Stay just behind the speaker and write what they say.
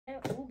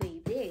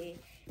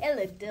It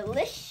looked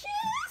delicious.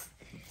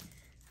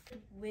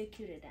 Way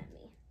cuter than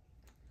me.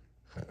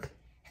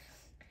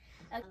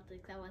 I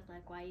was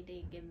like, why you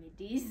didn't give me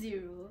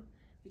D0?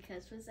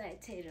 Because was I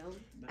Tatum.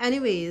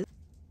 Anyways.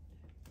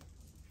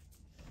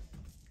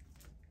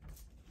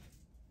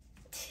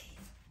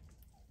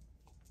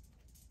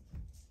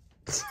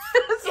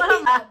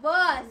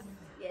 Boss,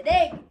 you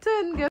dig?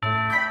 10 good.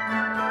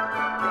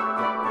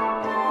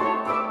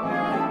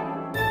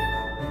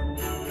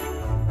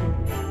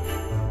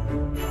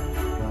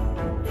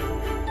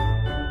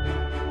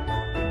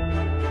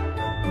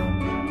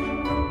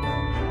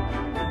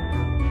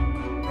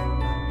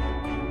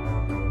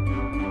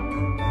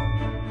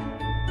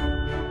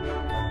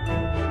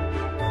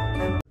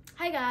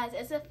 Hi guys,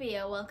 it's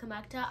Sophia. Welcome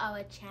back to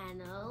our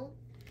channel.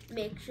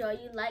 Make sure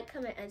you like,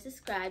 comment, and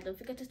subscribe. Don't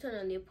forget to turn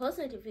on your post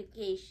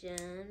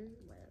notification.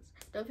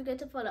 Don't forget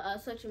to follow our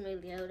social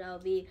media. That'll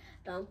be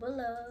down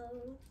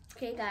below.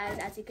 Okay guys,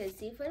 as you can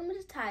see from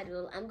the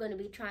title, I'm going to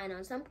be trying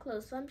on some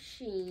clothes from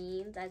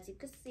Shein. As you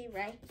can see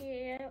right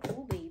here.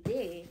 Oh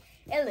baby,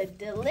 it looks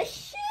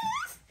delicious.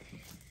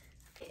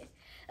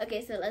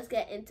 Okay, so let's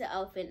get into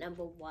outfit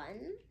number 1.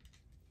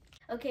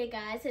 Okay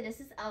guys, so this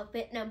is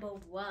outfit number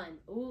 1.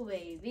 Ooh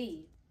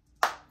baby,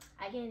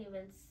 I can't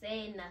even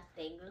say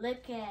nothing.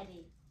 Look at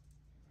it.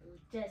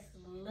 Just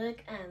look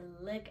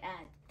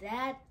at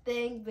that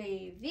thing,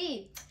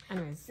 baby.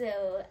 Anyways.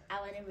 So I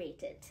want to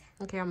rate it.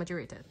 Okay, how much you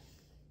rate it?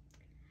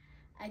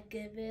 I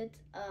give it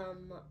a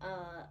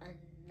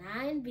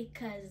 9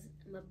 because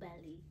my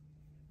belly.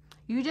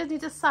 You just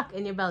need to suck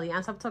in your belly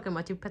and stop talking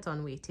about you put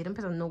on weight. You don't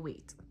put on no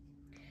weight.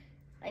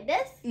 Like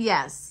this?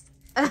 Yes.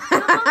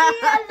 Oh,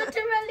 yeah,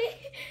 literally.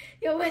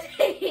 You're with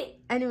me.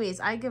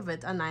 Anyways, I give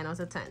it a 9 out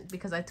of 10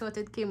 because I thought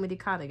it came with the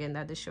cardigan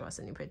that they show us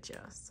in the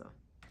picture. So.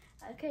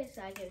 Okay,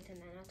 so I give it a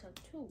 9 out of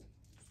 2.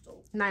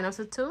 So. 9 out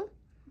of 2?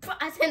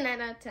 I said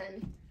 9 out of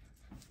 10.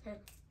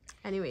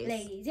 Anyways.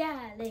 Ladies,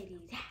 yeah.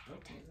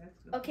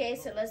 Okay,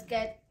 so let's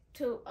get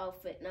to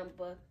outfit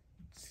number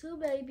 2,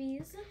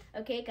 babies.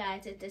 Okay,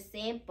 guys, it's the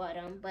same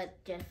bottom,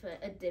 but just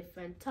a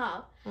different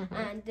top.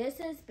 And this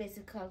is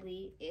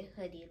basically a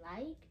hoodie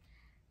like.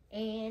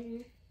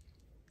 And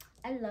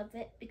I love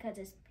it because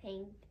it's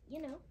pink,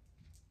 you know.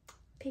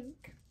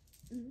 Pink.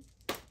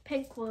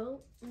 Pink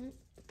wool.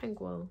 Pink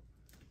wool.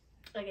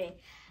 Okay,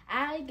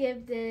 I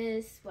give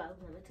this, well,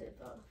 let me tell you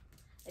both.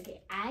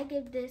 Okay, I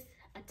give this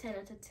a 10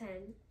 out of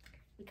 10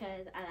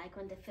 because I like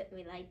when they fit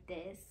me like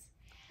this.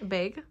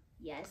 Big?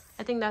 Yes.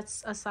 I think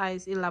that's a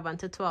size 11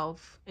 to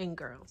 12 in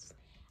girls.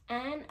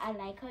 And I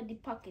like how the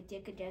pocket,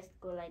 you could just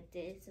go like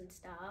this and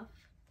stuff.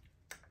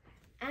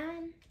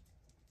 And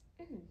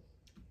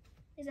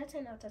it's a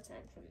 10 out of 10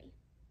 for me.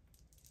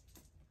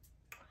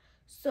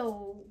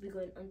 So we're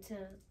going on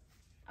to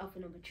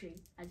outfit number 3.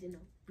 As you know,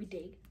 we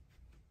dig.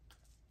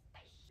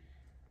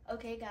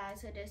 Okay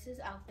guys, so this is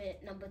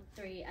outfit number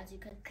 3, as you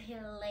can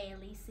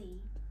clearly see.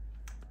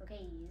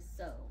 Okay,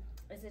 so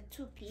it's a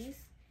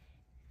 2-piece.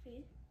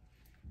 See?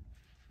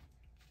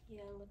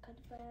 Yeah, look at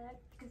the back.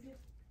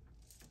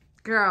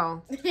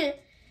 Girl.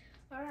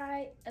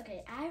 Alright,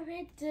 okay, I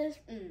rate this,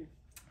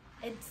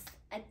 it's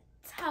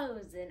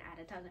 1,000 out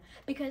of 1,000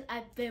 because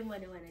I've been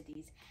wanting one of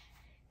these.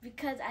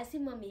 Because I see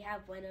mommy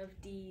have one of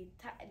the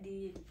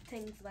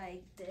things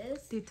like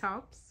this. The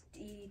tops?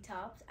 The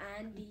tops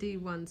and the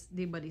ones,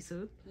 the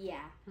bodysuit.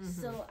 Yeah.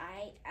 So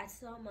I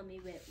saw mommy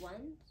with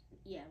one,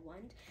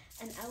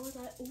 and I was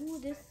like, ooh,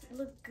 this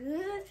look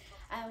good.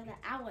 I was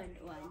like, I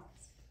want one.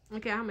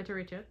 Okay, how much you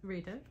rate it?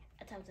 1,000.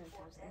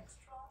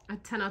 A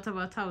 10 out of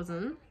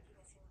 1,000.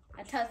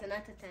 1,000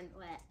 out of 10.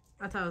 What?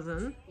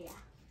 1,000. Yeah.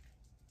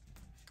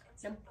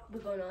 Now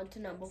we're going on to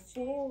number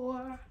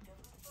 4.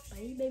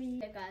 Bye, baby.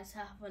 Hey guys, I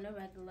have on a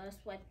regular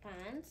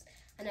sweatpants,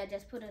 and I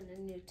just put on a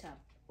new top.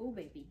 Oh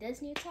baby,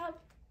 this new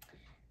top,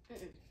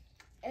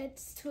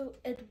 it's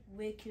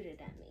way cuter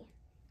than me.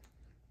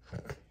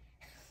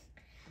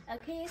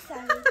 Okay, so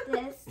I rate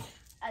this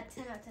a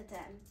 10 out of 10.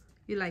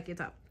 You like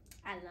it up?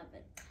 I love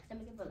it. Let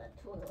me give it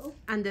a twirl.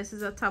 And this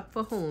is a top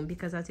for home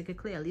because as you can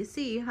clearly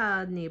see,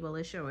 her navel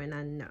is showing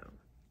and no.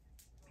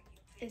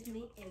 It's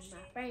me and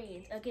my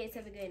friends. Okay,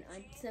 so we're going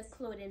on to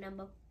clothing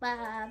number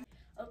 5.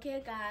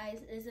 Okay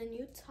guys, it's a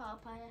new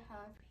top I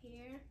have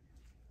here,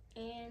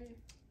 and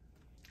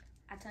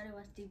I thought it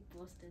was the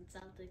Boston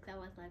Celtics. I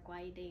was like,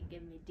 why you didn't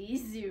give me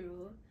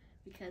D0?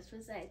 Because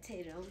was I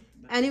Tatum.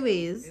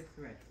 Anyways,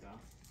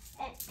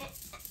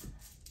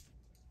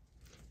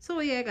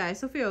 so yeah guys,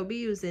 Sophia will be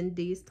using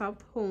these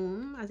top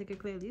home as you can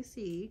clearly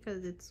see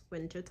because it's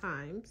winter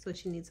time, so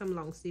she needs some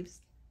long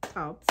sleeves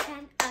tops.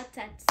 10 out of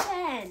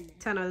 10.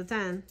 10 out of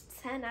 10.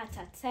 10 out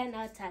of 10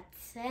 out of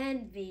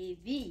 10,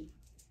 baby.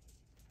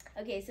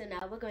 Okay, so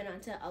now we're going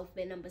on to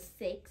outfit number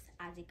 6,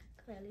 as you can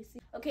clearly see.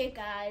 Okay,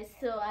 guys,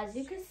 so as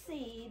you can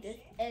see, this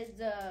is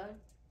the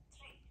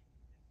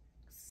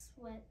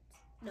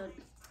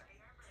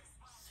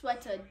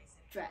sweater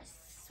dress.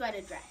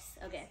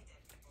 Okay,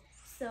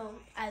 so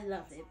I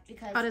love it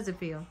because how does it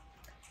feel?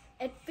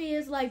 It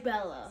feels like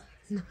Bella.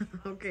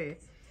 Okay,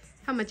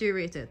 how much you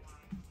rate it?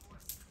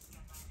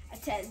 A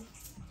 10.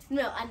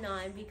 No,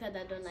 annoying because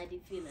I don't like the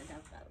feeling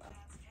of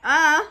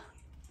fella.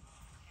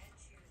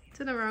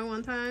 To the wrong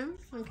one time.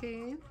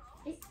 Okay.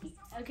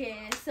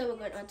 Okay, so we're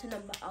going on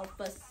to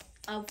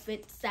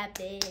outfit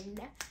 7.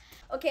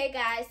 Okay,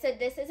 guys, so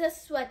this is a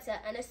sweater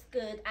and a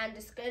skirt, and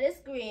the skirt is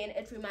green.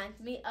 It reminds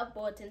me of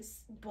Boston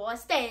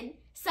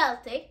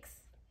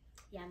Celtics.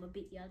 Yeah, I'm gonna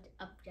beat you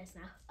up just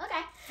now.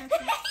 Okay.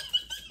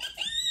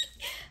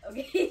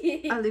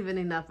 Okay. I'll leave it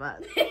in that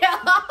part.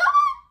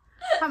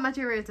 How much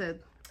you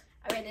rated?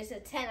 I rate this a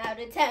 10 out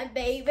of 10,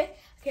 baby.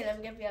 Okay, let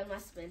me give you all my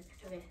spin.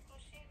 Okay.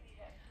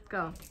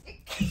 Go.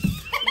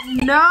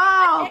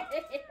 No!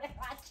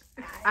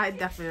 I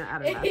definitely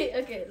added that.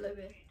 Okay, look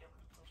at it.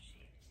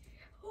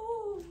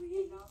 Oh,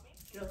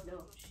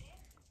 no.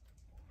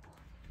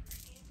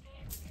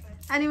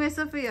 Anyway,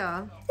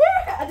 Sophia.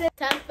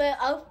 Time for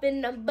outfit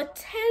number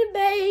 10,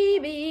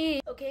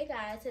 baby. Okay,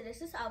 guys, so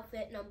this is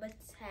outfit number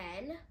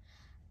 10.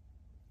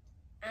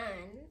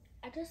 And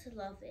I just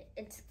love it.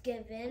 It's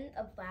giving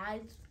a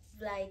vibe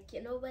like,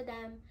 you know, with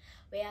them,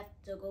 we have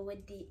to go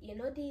with the, you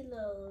know, the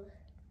little,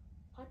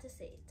 how to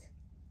say it?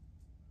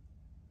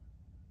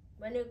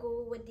 When you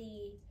go with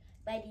the,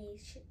 by the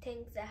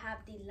things that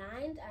have the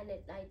lines and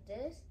it like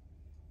this,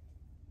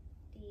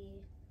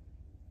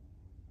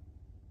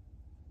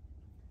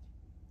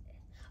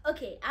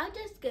 okay, I'll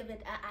just give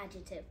it an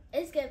adjective.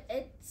 It's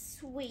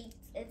sweet,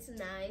 it's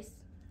nice,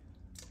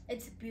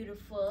 it's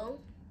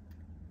beautiful.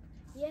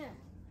 Yeah.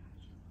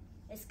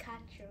 It's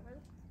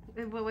casual.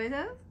 What was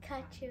that?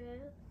 Casual.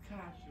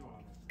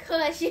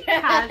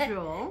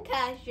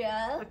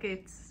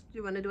 Okay,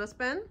 you want to do a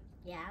spin?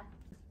 Yeah.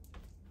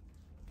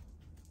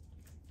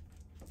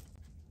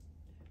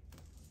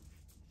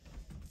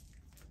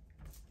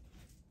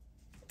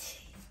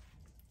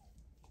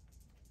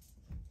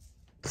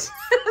 So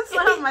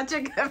how much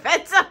you give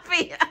it,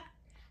 Sophia?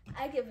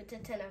 I give it a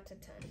 10 out of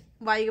 10.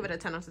 Why you give it a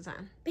 10 out of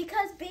 10?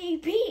 Because,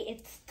 baby,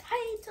 it's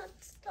tight on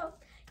stuff.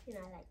 You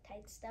know, I like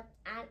tight stuff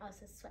and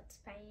also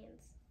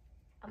sweatpants.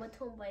 I'm a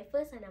tomboy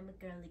first and I'm a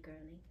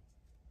girly.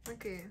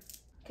 Okay.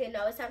 Okay,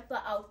 now it's time for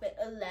outfit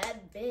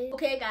 11.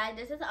 Okay, guys,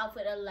 this is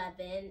outfit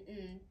 11.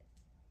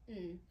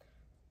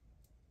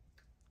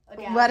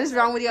 Okay, what is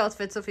wrong with your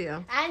outfit,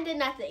 Sophia? I did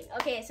nothing.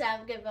 Okay, so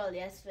I'm giving all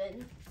the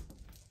spin.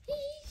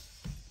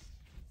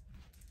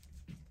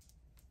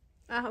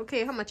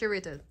 Okay, how much you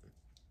rated?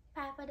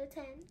 5 out of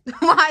 10.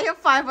 Why a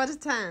 5 out of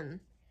 10?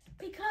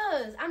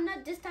 Because I'm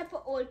not this type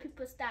of old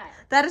people style.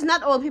 That is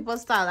not old people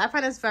style. I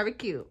find it's very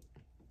cute.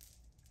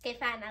 Okay,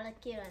 fine. I look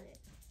cute on it.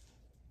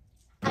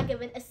 I'll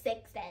give it a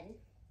 6 then.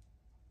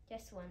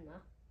 Just one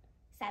more.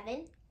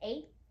 7,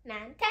 8, 9,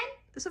 10.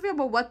 Sophia,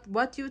 but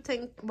what you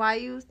think? Why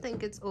you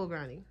think it's old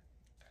granny?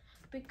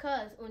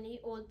 Because only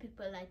old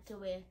people like to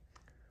wear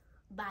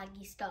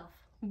baggy stuff.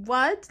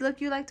 What? Look,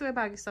 you like to wear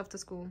baggy stuff to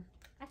school.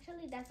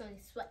 Actually, that's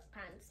only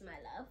sweatpants, my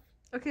love.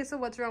 Okay, so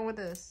what's wrong with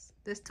this?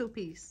 This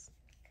 2-piece.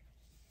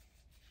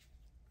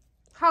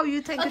 How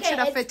you think it should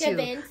have fit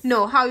you?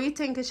 No, how you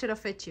think it should have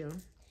fit you?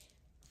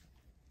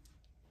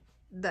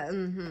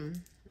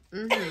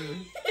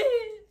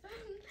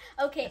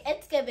 Okay,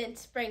 it's giving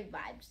spring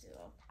vibes,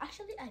 though.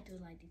 Actually, I do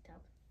like the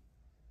top.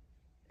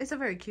 It's a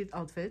very cute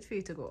outfit for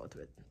you to go out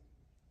with.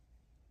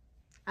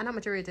 And how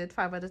much you rated?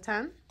 5 out of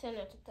 10? 10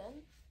 out of 10.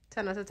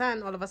 10 out of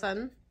 10, all of a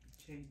sudden?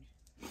 Change.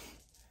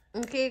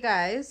 Okay,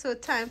 guys, so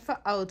time for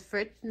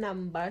outfit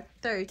number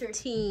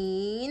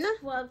 13.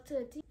 12,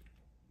 13.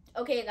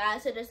 Okay,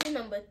 guys, so this is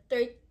number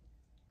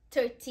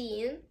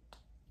 13.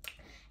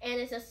 And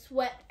it's a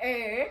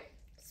sweater.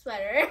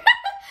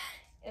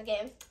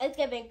 Okay, it's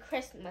giving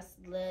Christmas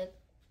look,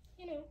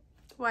 you know.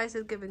 Why is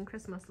it giving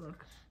Christmas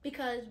look?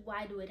 Because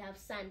why do it have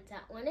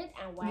Santa on it?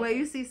 And why? Where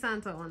you see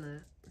Santa on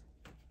it?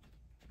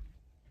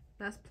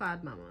 That's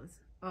plaid mamas.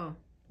 Oh,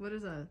 what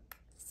is that?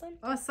 Santa.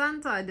 Oh,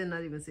 Santa. I did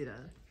not even see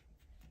that.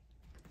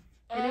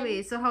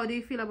 Anyway, so how do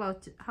you feel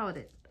about how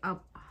do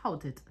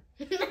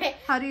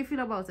you feel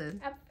about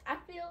it? I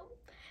feel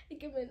like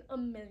giving a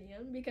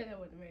million because I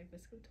want to wear it for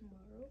school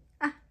tomorrow.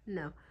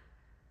 No.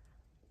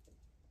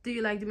 Do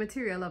you like the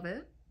material of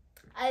it?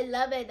 I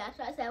love it. That's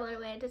why I said I want to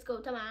wear it to school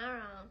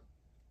tomorrow.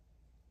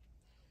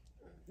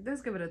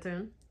 Let's give it a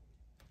turn.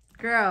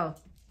 Girl.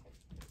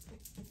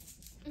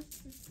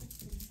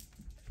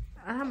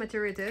 And how much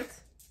you rate it?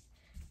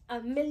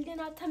 A million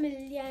out of a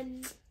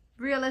million.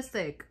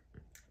 Realistic.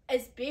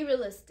 It's be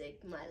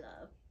realistic, my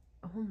love.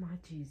 Oh my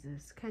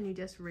Jesus. Can you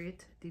just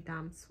rate the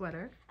damn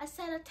sweater? I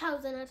said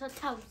 1,000 out of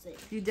 1,000.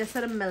 You just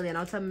said a million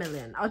out of a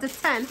million. Out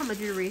of 10, how much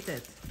do you rate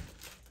it?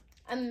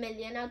 A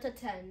million out of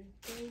 10.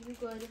 Very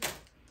good.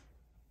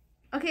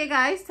 Okay,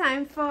 guys,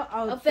 time for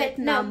outfit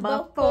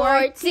number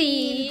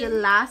 14. The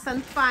last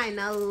and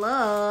final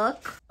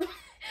look.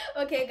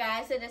 Okay,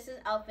 guys, so this is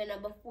outfit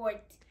number 14.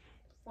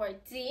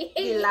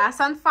 The last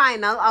and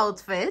final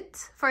outfit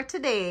for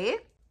today.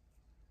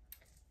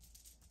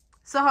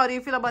 So how do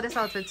you feel about this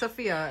outfit,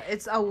 Sophia?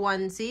 It's a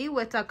onesie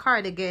with a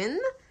cardigan.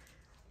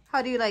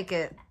 How do you like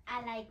it?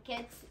 I like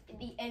it.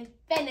 The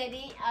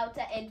infinity out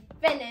of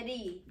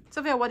infinity.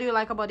 Sophia, what do you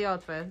like about the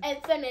outfit?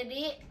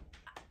 Infinity.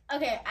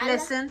 Okay,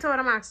 listen to what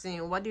I'm asking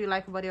you. What do you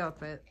like about the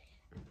outfit?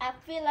 I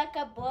feel like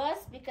a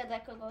boss because I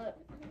could go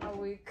A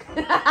week. I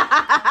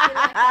feel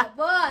like a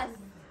boss.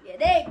 You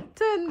dig?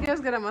 10 girls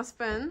get a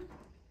spend.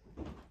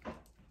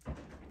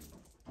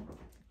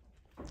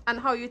 And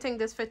how you think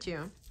this fit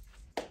you?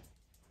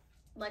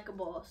 Like a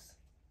boss.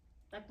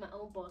 Like my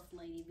own boss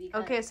lady.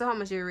 Because Okay, so how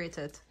much do you rate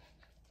it?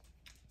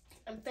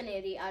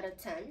 Infinity out of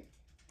 10.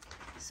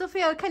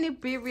 Sophia, can you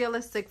be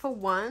realistic for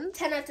once?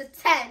 10 out of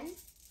 10.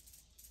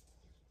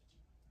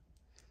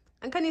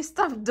 And can you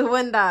stop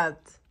doing that?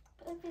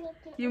 I feel like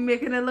You're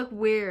making it look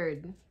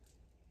weird.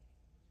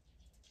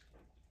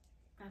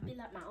 I feel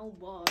like my own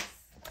boss.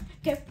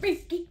 Get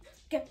freaky,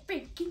 get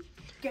freaky,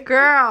 get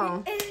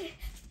Girl. freaky.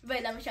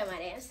 Wait, let me show my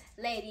dance.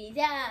 Ladies,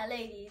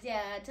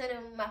 yeah, to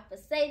them my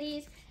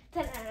Mercedes.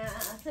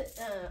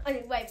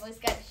 Only white boys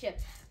got the ship.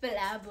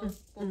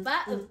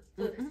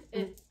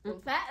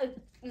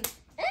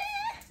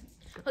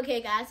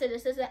 Okay, guys, so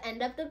this is the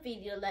end of the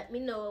video. Let me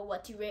know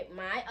what you rate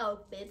my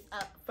outfits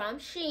up from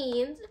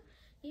Shein.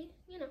 You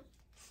know,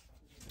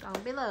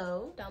 Down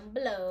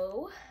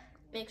below.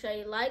 Make sure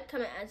you like,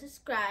 comment, and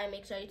subscribe.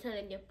 Make sure you turn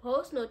on your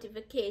post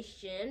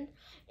notification.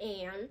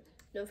 And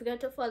don't forget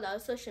to follow our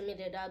social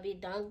media. That'll be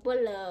down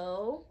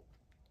below.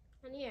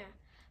 And yeah,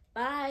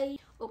 bye.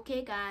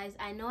 Okay, guys,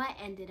 I know I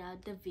ended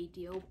out the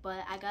video,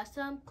 but I got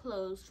some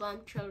clothes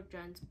from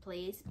Children's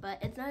Place. But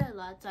it's not a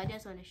lot, so I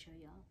just want to show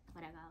y'all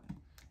what I got.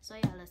 So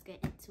yeah, let's get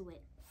into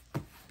it.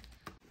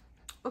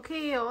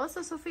 Okay,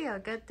 also Sophia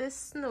got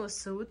this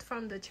snowsuit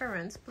from the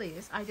Children's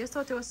Place. I just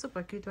thought it was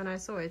super cute when I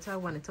saw it, so I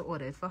wanted to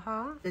order it for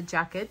her. The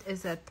jacket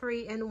is a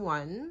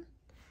 3-in-1.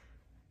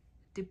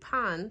 The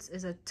pants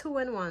is a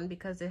 2-in-1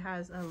 because it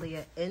has a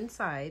layer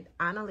inside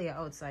and a layer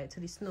outside, so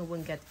the snow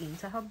won't get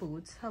into her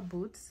boots. Her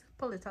boots,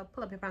 pull it up,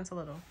 pull up your pants a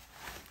little.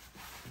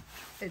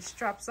 It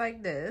straps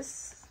like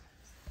this.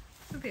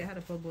 Sophia had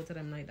to pull both of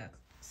them like that.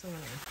 So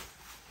anyway.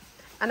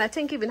 And I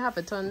think even have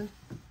it on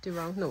the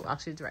wrong. No,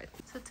 actually it's right.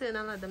 So turn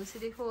and let them see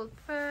the whole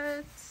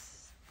fit.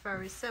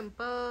 Very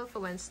simple for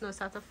when snow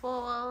starts to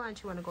fall and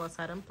she want to go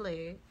outside and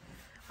play.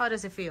 How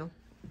does it feel?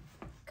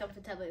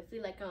 Comfortable. I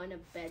feel like I'm on a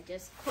bed.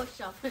 Just push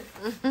up.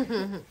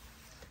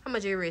 How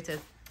much do you rate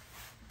it?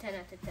 10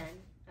 out of 10.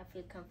 I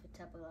feel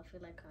comfortable. I feel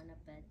like I'm on a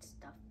bed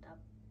stuffed up.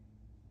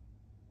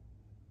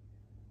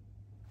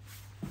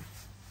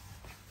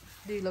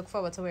 Do you look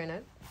forward to wearing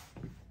it?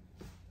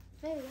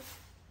 Maybe.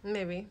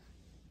 Maybe.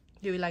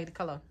 Do you like the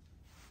color?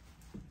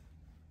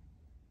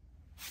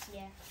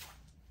 Yeah.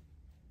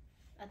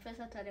 At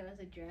first I thought it was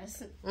a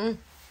dress.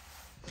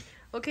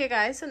 Okay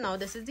guys, so now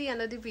this is the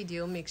end of the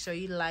video. Make sure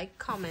you like,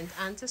 comment,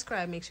 and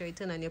subscribe. Make sure you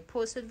turn on your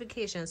post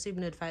notifications so you'll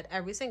be notified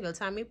every single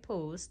time we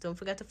post. Don't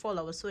forget to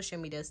follow our social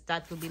medias.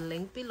 That will be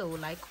linked below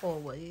like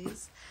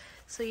always.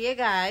 So yeah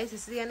guys,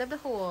 this is the end of the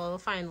haul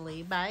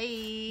finally.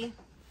 Bye.